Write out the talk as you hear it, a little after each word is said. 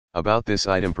About this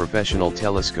item: professional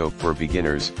telescope for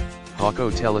beginners.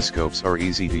 Hawkko telescopes are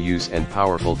easy to use and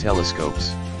powerful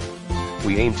telescopes.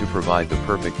 We aim to provide the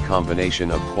perfect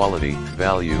combination of quality,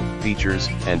 value, features,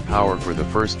 and power for the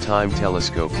first-time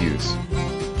telescope use.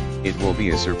 It will be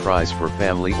a surprise for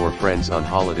family or friends on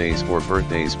holidays or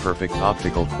birthdays. Perfect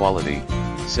optical quality,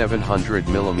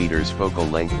 700mm focal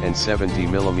length and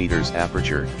 70mm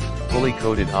aperture, fully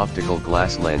coated optical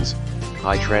glass lens,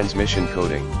 high transmission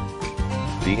coating.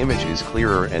 The image is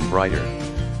clearer and brighter.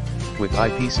 With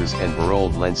eyepieces and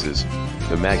barold lenses,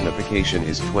 the magnification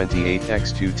is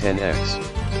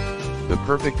 28X-210X. The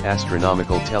perfect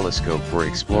astronomical telescope for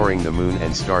exploring the moon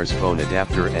and stars. Phone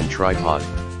adapter and tripod,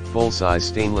 full-size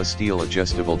stainless steel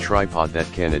adjustable tripod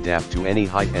that can adapt to any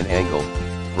height and angle,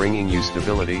 bringing you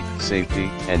stability, safety,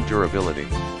 and durability.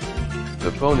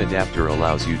 The phone adapter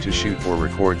allows you to shoot or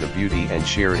record the beauty and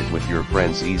share it with your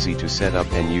friends. Easy to set up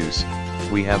and use.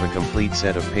 We have a complete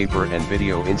set of paper and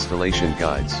video installation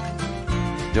guides.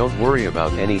 Don't worry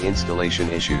about any installation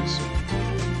issues.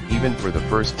 Even for the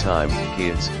first time,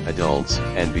 kids, adults,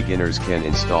 and beginners can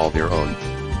install their own,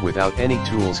 without any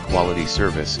tools. Quality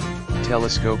service.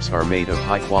 Telescopes are made of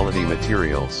high-quality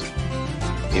materials.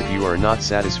 If you are not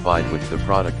satisfied with the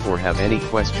product or have any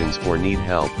questions or need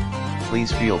help,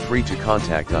 please feel free to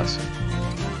contact us.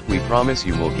 We promise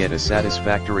you will get a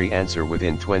satisfactory answer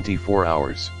within 24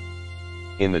 hours.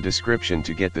 In the description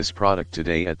to get this product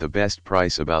today at the best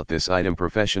price. About this item: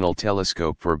 professional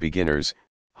telescope for beginners,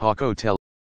 Hawkko